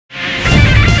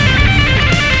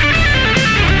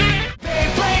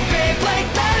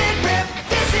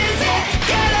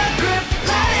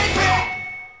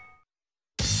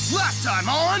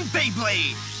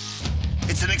Beyblade.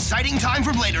 It's an exciting time for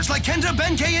bladers like Kenta,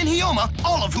 Benkei, and Hyoma,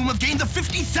 all of whom have gained the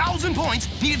 50,000 points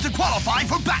needed to qualify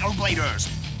for Battle Bladers.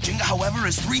 Gingka, however,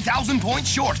 is 3,000 points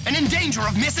short and in danger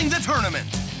of missing the tournament.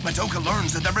 Madoka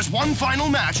learns that there is one final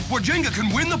match where Gingka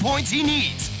can win the points he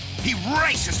needs. He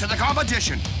races to the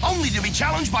competition, only to be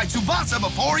challenged by Tsubasa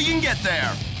before he can get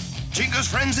there. Gingka's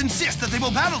friends insist that they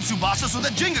will battle Tsubasa so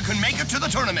that Gingka can make it to the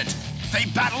tournament. They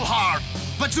battle hard,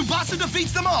 but Tsubasa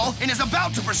defeats them all and is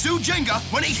about to pursue Gingka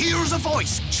when he hears a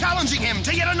voice challenging him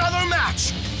to yet another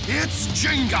match. It's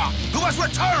Gingka, who has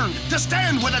returned to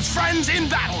stand with his friends in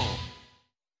battle.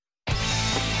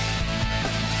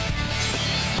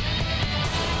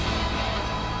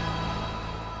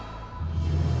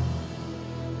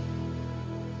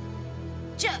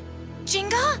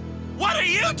 Gingka? What are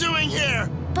you doing here?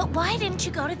 But why didn't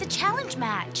you go to the challenge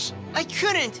match? I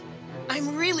couldn't.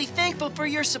 I'm really thankful for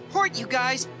your support, you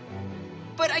guys.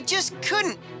 But I just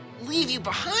couldn't leave you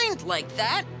behind like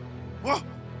that. What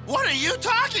are you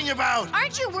talking about?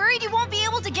 Aren't you worried you won't be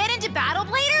able to get into Battle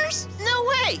Bladers? No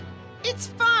way. It's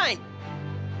fine.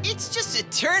 It's just a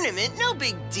tournament, no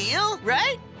big deal,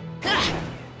 right?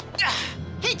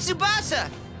 Hey, Tsubasa,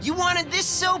 you wanted this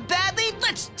so badly?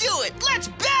 Let's do it. Let's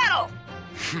battle!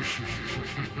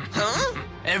 Huh?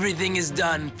 Everything is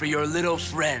done for your little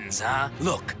friends, huh?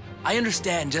 Look, I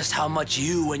understand just how much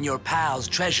you and your pals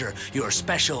treasure your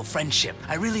special friendship.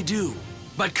 I really do.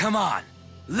 But come on,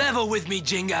 level with me,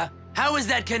 Gingka. How is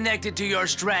that connected to your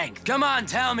strength? Come on,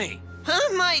 tell me.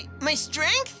 Huh? My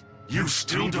strength? You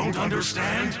still don't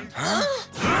understand?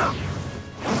 Huh?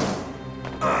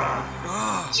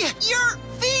 You're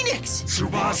Phoenix!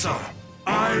 Tsubasa,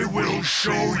 I will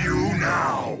show you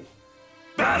now.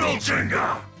 Battle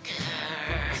Gingka!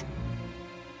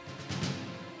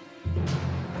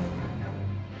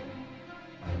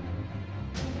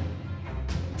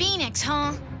 Phoenix,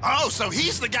 huh? Oh, so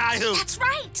he's the guy who... That's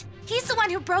right! He's the one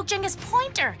who broke Jinga's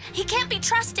pointer. He can't be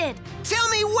trusted. Tell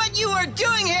me what you are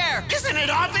doing here! Isn't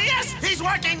it obvious? He's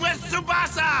working with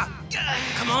Tsubasa!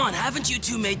 Come on, haven't you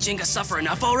two made Gingka suffer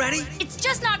enough already? It's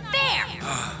just not fair!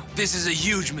 This is a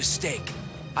huge mistake.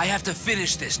 I have to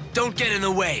finish this. Don't get in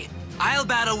the way. I'll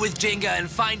battle with Gingka and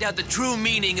find out the true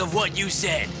meaning of what you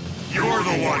said. You're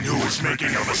the one who is making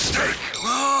a mistake.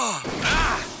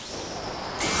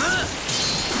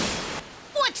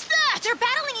 What's that? They're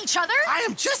battling each other? I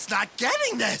am just not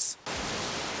getting this.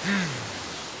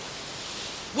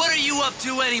 What are you up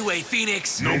to anyway,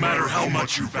 Phoenix? No matter how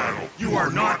much you battle, you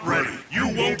are not ready. You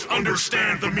won't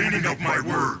understand the meaning of my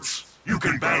words. You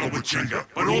can battle with Gingka,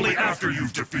 but only after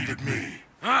you've defeated me.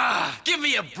 Give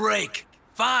me a break.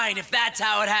 Fine, if that's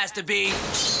how it has to be.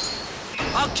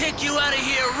 I'll kick you out of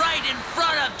here right in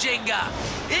front of Gingka.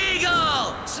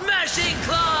 Eagle! Smashing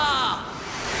Claw!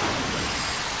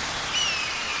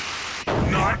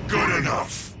 Not good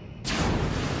enough.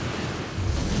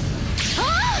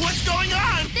 What's going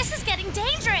on? This is getting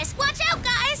dangerous. Watch out,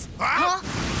 guys! Huh?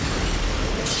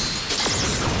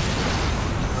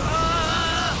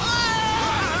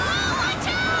 Watch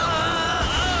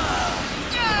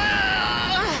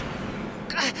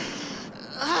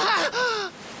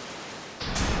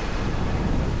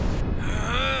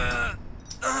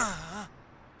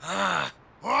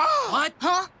What?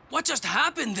 Huh? What just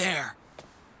happened there?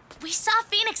 We saw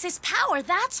Phoenix's power,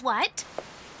 that's what.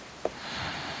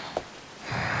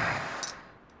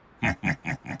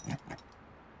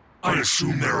 I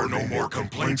assume there are no more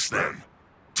complaints then.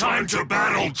 Time to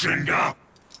battle, Gingka!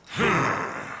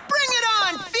 Bring it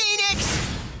on,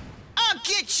 Phoenix! I'll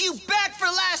get you back for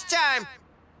last time!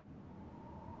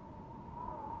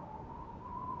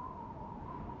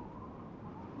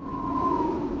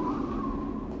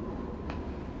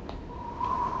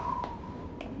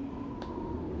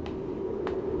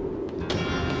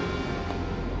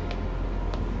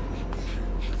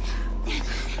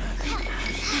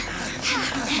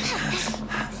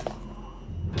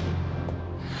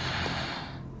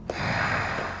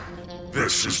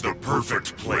 This is the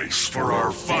perfect place for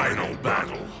our final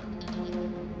battle.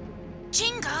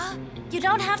 Gingka, you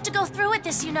don't have to go through with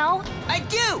this, you know. I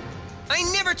do! I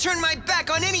never turn my back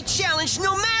on any challenge,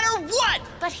 no matter what!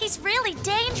 But he's really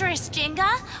dangerous,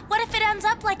 Gingka. What if it ends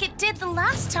up like it did the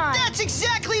last time? That's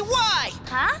exactly why!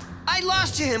 Huh? I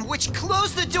lost to him, which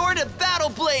closed the door to Battle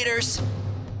Bladers.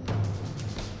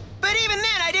 But even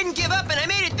then, I didn't give up and I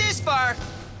made it this far.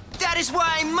 That is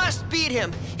why I must beat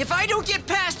him. If I don't get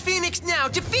past Phoenix now,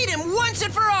 defeat him once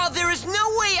and for all, there is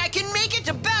no way I can make it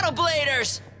to Battle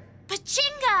Bladers. But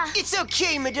Gingka! It's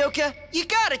okay, Madoka. You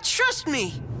gotta trust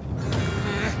me.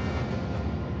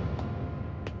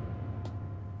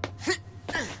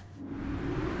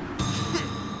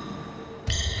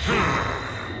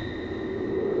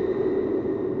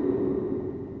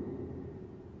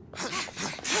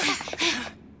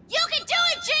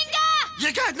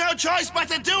 choice but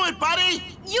to do it, buddy!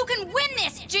 You can win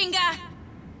this, Gingka!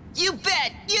 You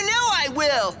bet! You know I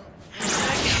will!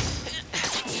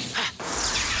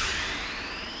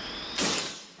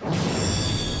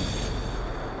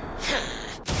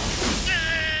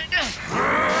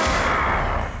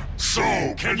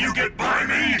 So, can you get by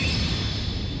me?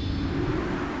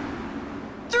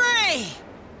 3,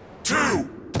 2, 1,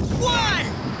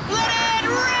 let it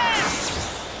rip!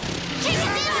 Chase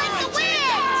it in like the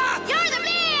wind! You're the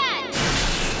man!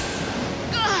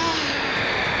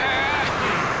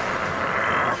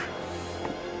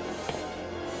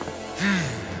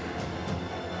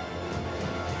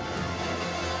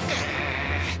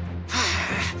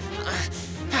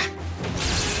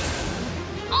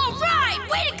 All right,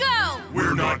 way to go!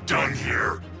 we're not done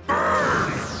here.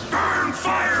 Burn! Burn,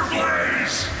 fire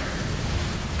blaze!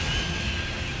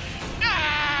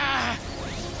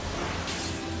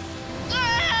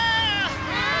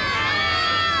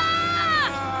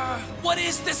 What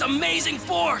is this amazing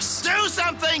force? Do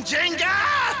something,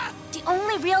 Gingka! The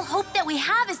only real hope that we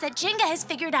have is that Gingka has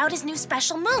figured out his new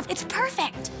special move. It's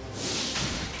perfect.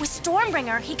 With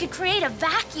Stormbringer, he could create a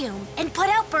vacuum and put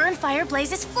out Burn Fire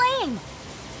Blaze's flame.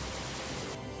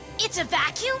 It's a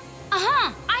vacuum?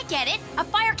 Uh-huh, I get it. A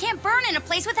fire can't burn in a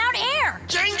place without air.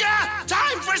 Gingka,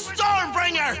 time for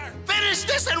Stormbringer! Finish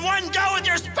this in one go with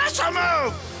your special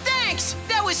move! Thanks!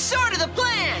 That was sort of the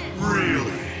plan!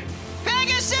 Really?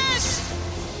 Pegasus!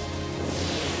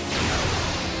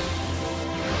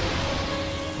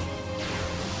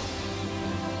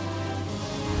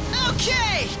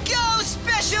 Okay, go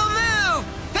special move!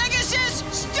 Pegasus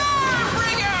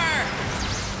Stormbringer!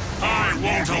 I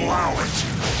won't allow it!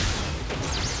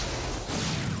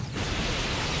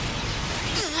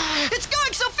 It's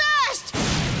going so fast!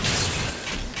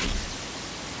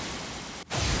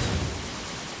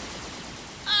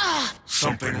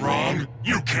 Something wrong?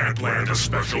 You can't land a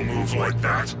special move like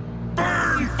that.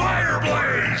 Burn, fire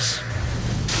blaze!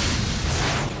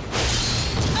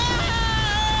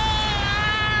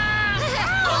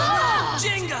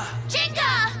 Gingka!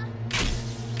 Gingka!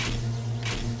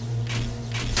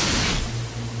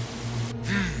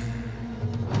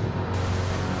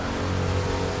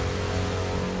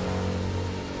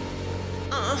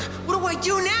 What do I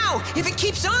do now? If it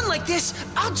keeps on like this,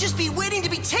 I'll just be waiting to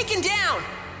be taken down!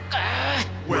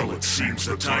 Well, it seems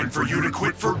the time for you to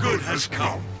quit for good has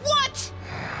come. What?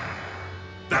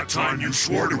 That time you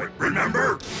swore to it,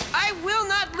 remember? I will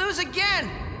not lose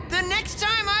again! The next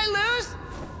time I lose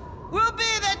will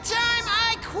be the time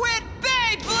I quit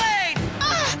Beyblade!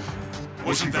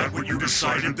 Wasn't that what you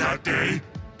decided that day?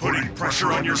 Putting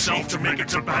pressure on yourself to make it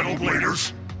to Battle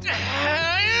Bladers?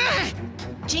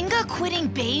 Gingka quitting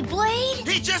Beyblade?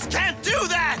 He just can't do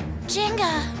that!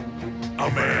 Gingka! A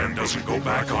man doesn't go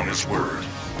back on his word.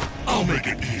 I'll make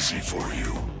it easy for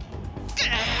you.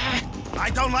 I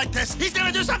don't like this! He's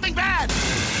gonna do something bad!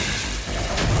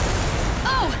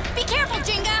 Oh, be careful,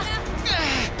 Gingka!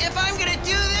 If I'm gonna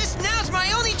do this, now's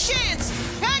my only chance!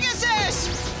 Pegasus!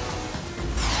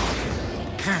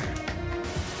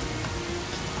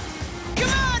 Come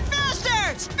on,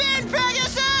 faster! Spin,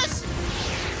 Pegasus!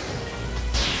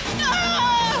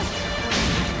 Oh!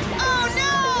 Oh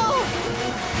no!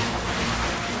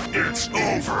 It's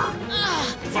over.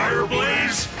 Fire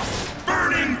blaze,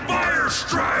 burning fire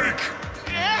strike!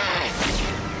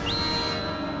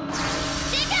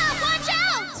 Gingka, watch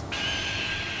out!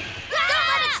 Don't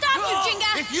let it stop you,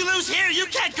 Gingka! If you lose here, you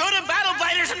can't go to Battle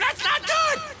Bladers, and that's not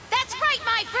good! That's right,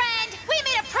 my friend! We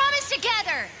made a promise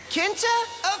together! Kenta?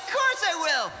 Of course I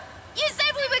will! You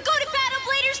said we would go to Battle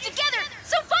Bladers together,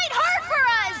 so fight hard for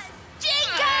us!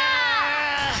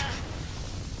 Gingka!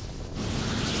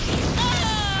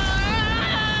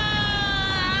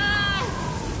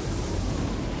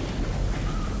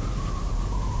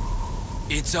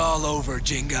 It's all over,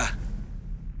 Gingka.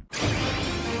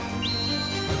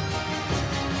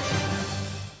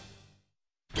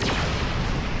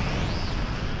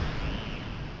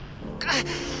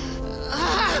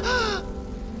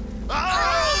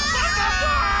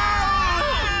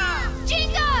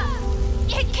 Gingka!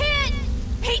 It can't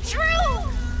be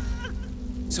true!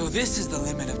 So this is the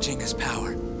limit of Jinga's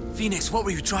power. Phoenix, what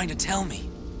were you trying to tell me?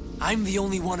 I'm the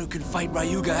only one who can fight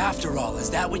Ryuga after all, is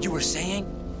that what you were saying?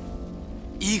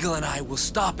 Eagle and I will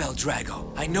stop El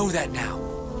Drago. I know that now.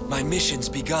 My mission's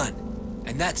begun,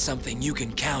 and that's something you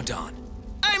can count on.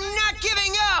 I'm not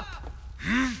giving up!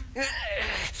 No!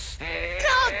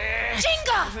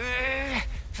 Gingka!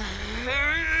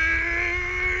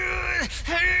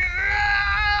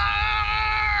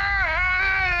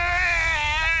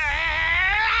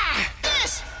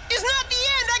 This is not the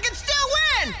end! I can still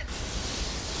win!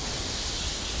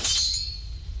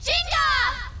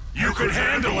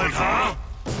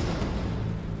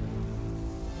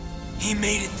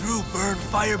 burn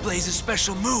Fireblaze's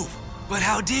special move. But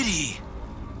how did he?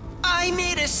 I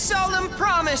made a solemn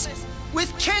promise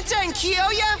with Kenta and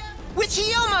Kiyoya, with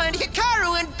Hiyoma and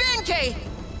Hikaru and Benkei,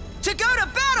 to go to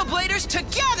Battle Bladers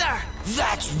together!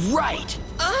 That's right!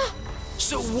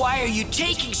 So why are you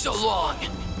taking so long?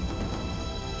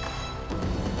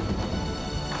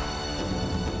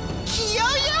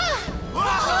 Kiyoya?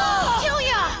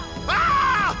 Kiyoya!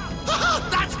 Ah!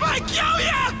 That's my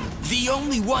Kyoya! The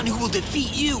only one who will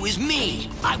defeat you is me.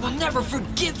 I will never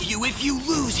forgive you if you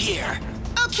lose here.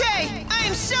 Okay, I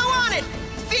am so on it!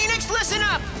 Phoenix, listen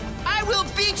up! I will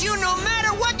beat you no matter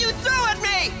what you throw at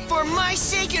me! For my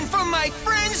sake and for my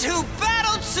friends who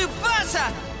battled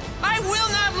Tsubasa! I will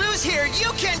not lose here,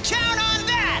 you can count on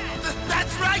that!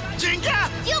 That's right, Gingka!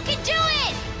 You can do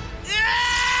it!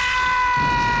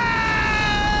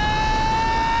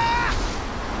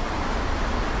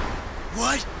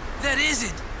 What? That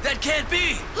isn't! That can't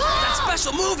be! That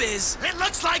special move is... It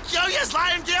looks like Kyoya's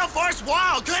Lion Gale Force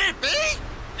Wall, could it be?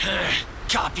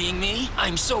 Copying me?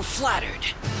 I'm so flattered.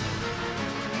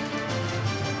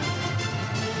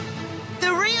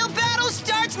 The real battle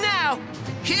starts now!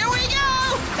 Here we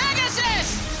go!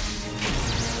 Pegasus!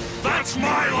 That's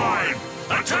my line!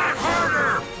 Attack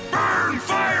harder! Burn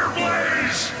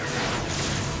Fireblaze!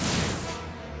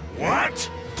 What?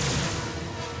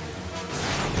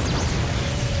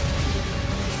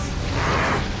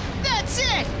 That's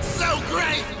it! So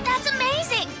great! That's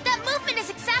amazing! That movement is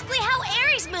exactly how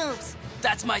Ares moves!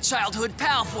 That's my childhood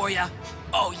pal for ya.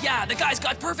 Oh yeah, the guy's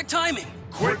got perfect timing.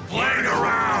 Quit playing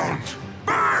around!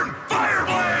 Burn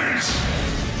Fireblaze!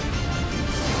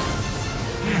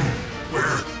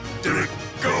 Where did it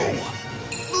go?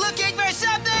 Looking for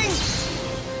something?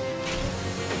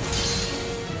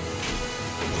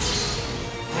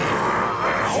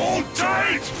 Hold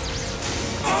tight!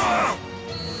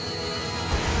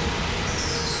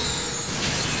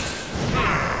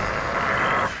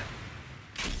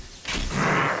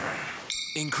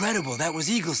 Incredible, that was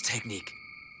Eagle's technique.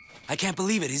 I can't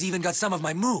believe it, he's even got some of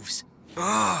my moves.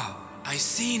 Oh, I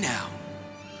see now.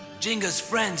 Jinga's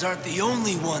friends aren't the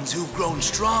only ones who've grown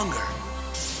stronger.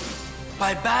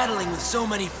 By battling with so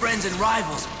many friends and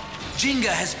rivals, Gingka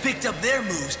has picked up their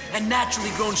moves and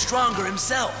naturally grown stronger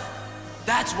himself.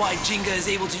 That's why Gingka is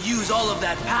able to use all of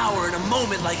that power in a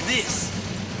moment like this.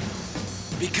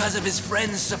 Because of his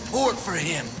friends' support for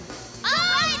him.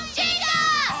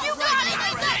 You got it!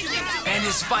 And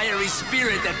his fiery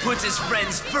spirit that puts his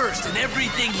friends first in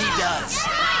everything he does.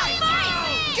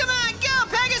 Come on, go,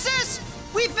 Pegasus!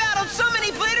 We've battled so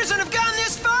many bladers and have gone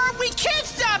this far, we can't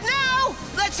stop now!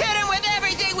 Let's hit him with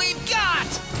everything we've got!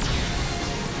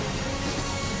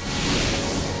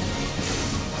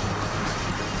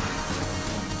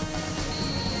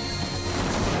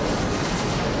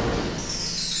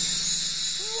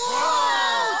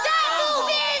 Whoa! That move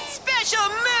is... Special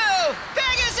move!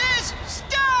 Pegasus!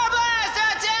 Star Blast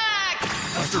attack!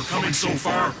 After coming so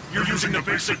far, you're using the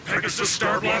basic Pegasus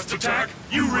Star Blast attack?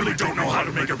 You really don't know how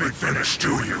to make a big finish,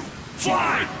 do you?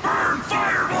 Fly! Burn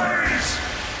Fireblaze!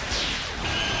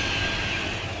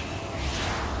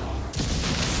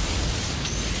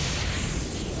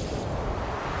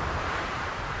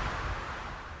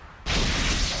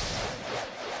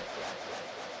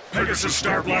 Pegasus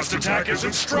Star Blast attack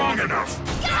isn't strong enough!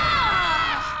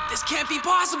 This can't be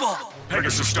possible.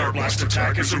 Pegasus Star Blast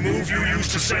attack is a move you use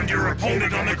to send your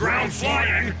opponent on the ground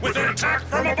flying with an attack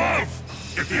from above!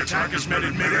 If the attack is met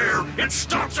in midair, it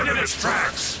stops it in its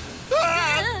tracks!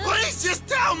 Please just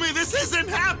tell me this isn't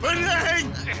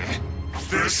happening!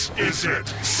 This is it!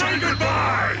 Say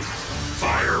goodbye!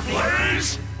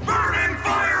 Fireblaze! Burning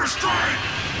Fire Strike!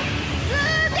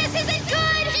 This isn't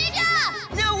good!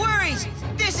 Gingka! No worries!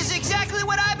 This is exactly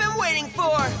what I've been waiting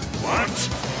for! What?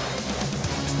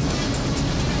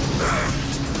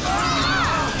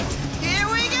 Here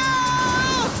we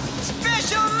go!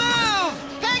 Special move!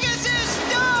 Pegasus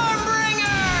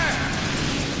Stormbringer!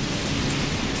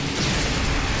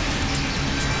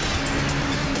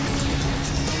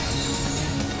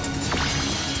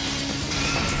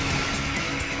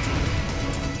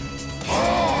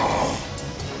 Oh!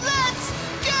 Let's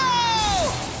go!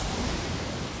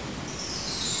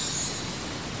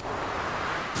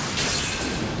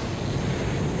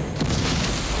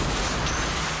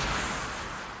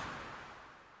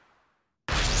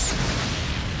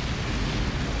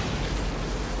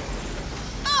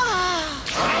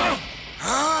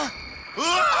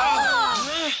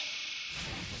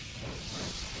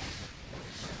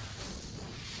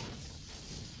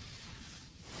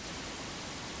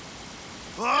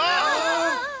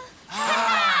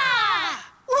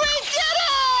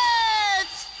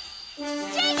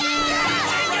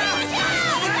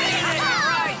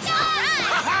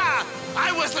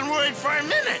 worried for a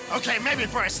minute. Okay, maybe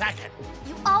for a second.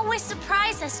 You always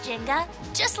surprise us, Gingka.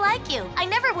 Just like you. I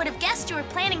never would have guessed you were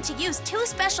planning to use 2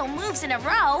 special moves in a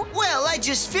row. Well, I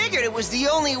just figured it was the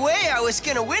only way I was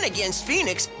gonna win against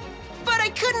Phoenix. But I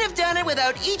couldn't have done it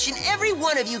without each and every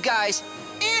one of you guys.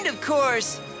 And of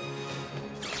course,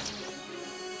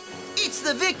 it's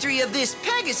the victory of this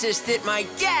Pegasus that my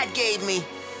dad gave me.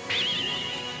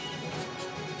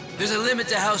 There's a limit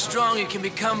to how strong you can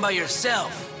become by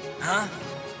yourself, huh?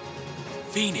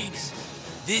 Phoenix,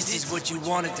 this is what you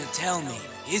wanted to tell me,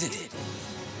 isn't it?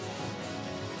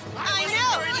 I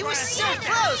know! You were so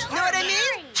close! Know what I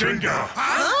mean? Gingka!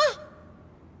 Huh?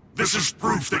 This is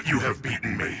proof that you have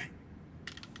beaten me.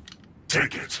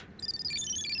 Take it.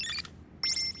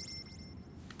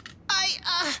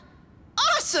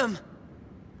 Awesome!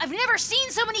 I've never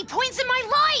seen so many points in my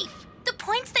life! The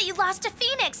points that you lost to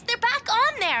Phoenix, they're back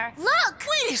on there. Look!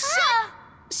 Wait a sec!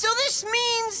 So this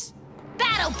means...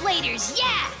 Battle Bladers,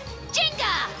 yeah!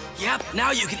 Gingka! Yep,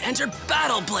 now you can enter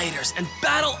Battle Bladers and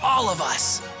battle all of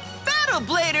us. Battle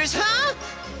Bladers, huh?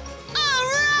 All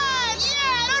right!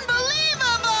 Yeah!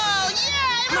 Unbelievable!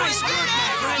 Yeah! Nice work, my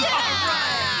friend.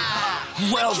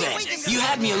 Yeah! Well then, you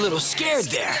had me a little scared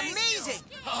there. Amazing!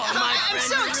 my I'm friend,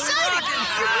 so you're excited!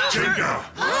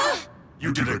 Gingka!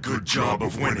 You did a good job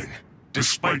of winning,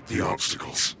 despite the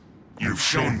obstacles. You've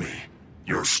shown me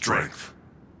your strength.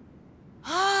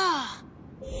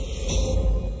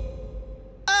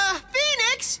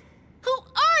 Phoenix? Who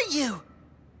are you?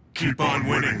 Keep on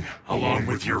winning, along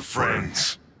with your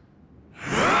friends.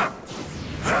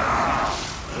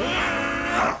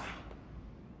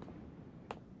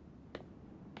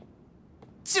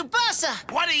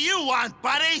 Tsubasa! What do you want,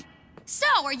 buddy? So,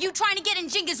 are you trying to get in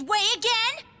Jinga's way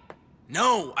again?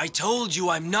 No, I told you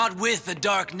I'm not with the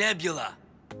Dark Nebula.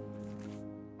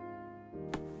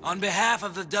 On behalf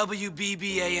of the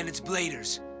WBBA and its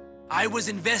Bladers, I was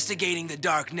investigating the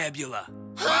Dark Nebula.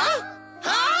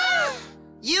 Huh?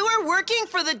 You were working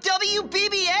for the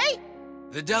WBBA?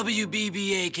 The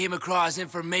WBBA came across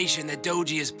information that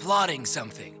Doji is plotting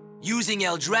something, using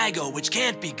El Drago, which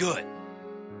can't be good.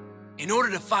 In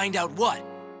order to find out what,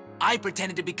 I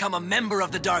pretended to become a member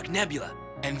of the Dark Nebula,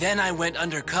 and then I went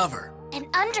undercover. An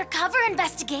undercover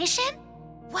investigation?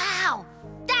 Wow,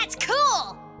 that's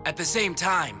cool! At the same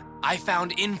time, I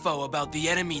found info about the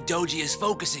enemy Doji is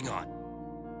focusing on.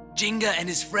 Gingka and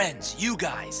his friends, you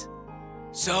guys.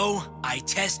 So, I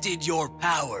tested your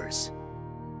powers.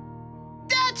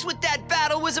 That's what that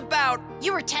battle was about!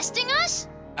 You were testing us?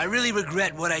 I really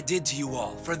regret what I did to you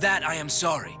all. For that, I am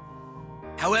sorry.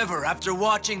 However, after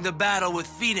watching the battle with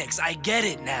Phoenix, I get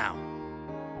it now.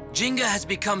 Gingka has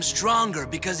become stronger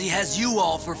because he has you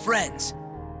all for friends.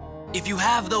 If you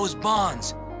have those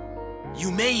bonds, you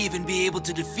may even be able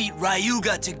to defeat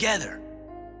Ryuga together.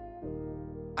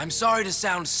 I'm sorry to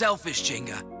sound selfish,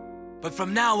 Gingka, but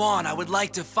from now on, I would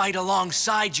like to fight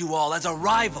alongside you all as a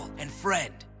rival and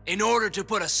friend, in order to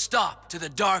put a stop to the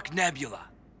Dark Nebula.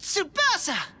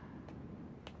 Tsubasa!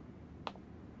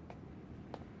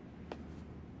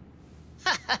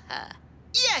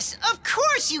 Yes, of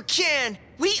course you can!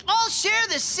 We all share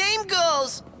the same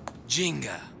goals!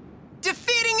 Gingka.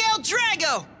 Defeating El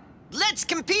Drago! Let's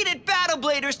compete at Battle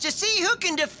Bladers to see who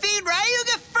can defeat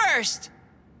Ryuga first!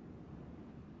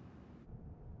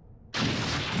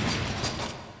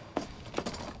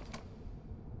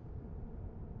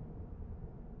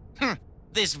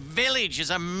 This village is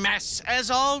a mess,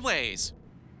 as always.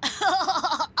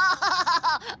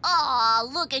 Aw,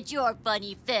 look at your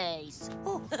funny face.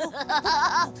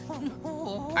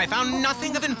 I found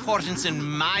nothing of importance in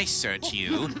my search,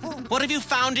 you. What have you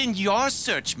found in your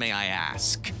search, may I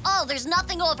ask? Oh, there's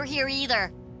nothing over here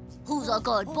either. Who's a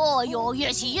good boy? Oh,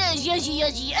 yes he is, yes he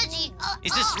is, yes he...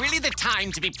 Is this really the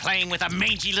time to be playing with a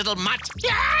mangy little mutt?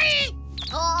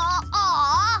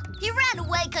 Aw, he ran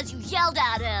away because you yelled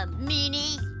at him,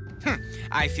 meanie.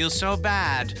 I feel so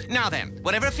bad. Now then,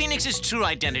 whatever Phoenix's true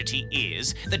identity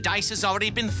is, the dice has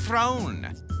already been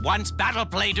thrown. Once Battle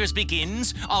Bladers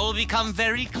begins, all will become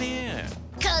very clear.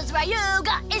 Cause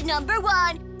Ryuga is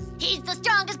 #1. He's the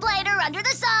strongest blader under the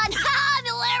sun. Ha!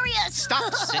 Hilarious!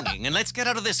 Stop singing and let's get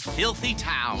out of this filthy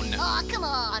town. Aw, come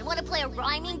on. Want to play a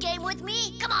rhyming game with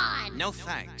me? Come on. No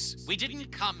thanks. We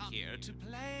didn't come here to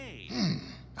play.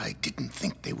 I didn't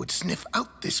think they would sniff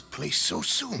out this place so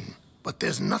soon. But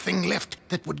there's nothing left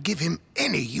that would give him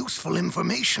any useful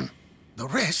information. The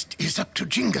rest is up to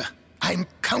Gingka. I'm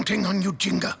counting on you,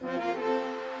 Gingka.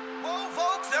 Whoa,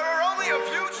 folks, there are only a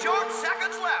few short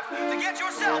seconds left to get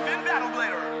yourself in Battle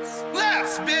Bladers.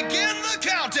 Let's begin the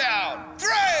countdown.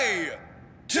 3,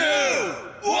 2,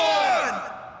 1.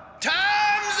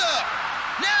 Time's up.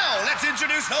 Now let's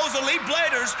introduce those elite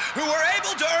bladers who were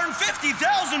able to earn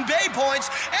 50,000 Bay points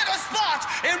and a spot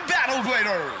in Battle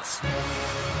Bladers.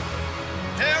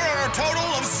 There are a total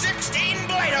of 16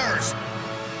 bladers.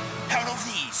 Out of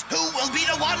these, who will be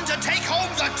the one to take home